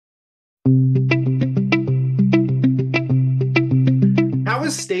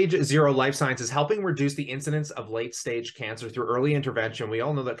is Stage Zero Life Sciences helping reduce the incidence of late-stage cancer through early intervention? We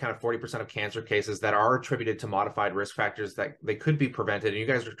all know that kind of 40% of cancer cases that are attributed to modified risk factors that they could be prevented, and you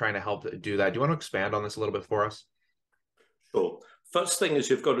guys are trying to help do that. Do you want to expand on this a little bit for us? Sure. First thing is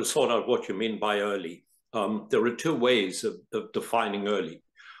you've got to sort out what you mean by early. There are two ways of defining early.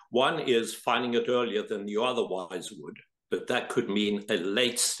 One is finding it earlier than you otherwise would, but that could mean a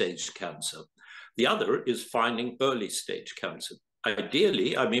late-stage cancer. The other is finding early-stage cancer.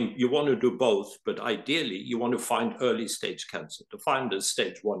 Ideally, I mean, you want to do both, but ideally, you want to find early-stage cancer, defined as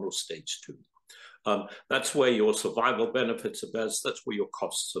stage 1 or stage 2. That's where your survival benefits are best. That's where your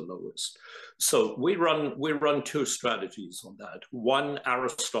costs are lowest. So we run two strategies on that. One,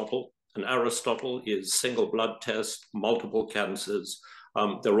 Aristotle. And Aristotle is single blood test, multiple cancers.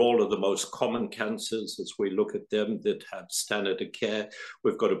 They're all of the most common cancers as we look at them that have standard of care.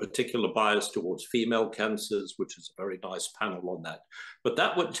 We've got a particular bias towards female cancers, which is a very nice panel on that. But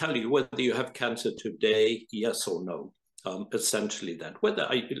that would tell you whether you have cancer today, yes or no. Essentially that.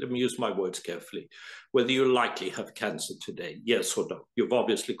 Let me use my words carefully. Whether you likely have cancer today, yes or no. You've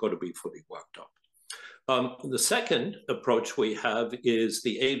obviously got to be fully worked up. The second approach we have is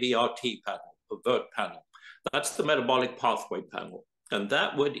the AVRT panel, AVERT panel. That's the metabolic pathway panel. And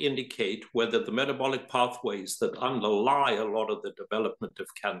that would indicate whether the metabolic pathways that underlie a lot of the development of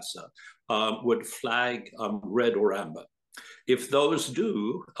cancer would flag red or amber. If those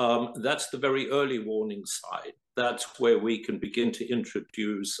do, that's the very early warning sign. That's where we can begin to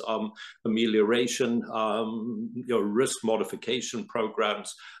introduce amelioration, risk modification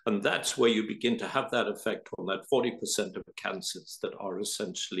programs. And that's where you begin to have that effect on that 40% of cancers that are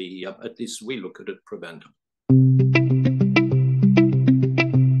essentially, at least we look at it, preventable.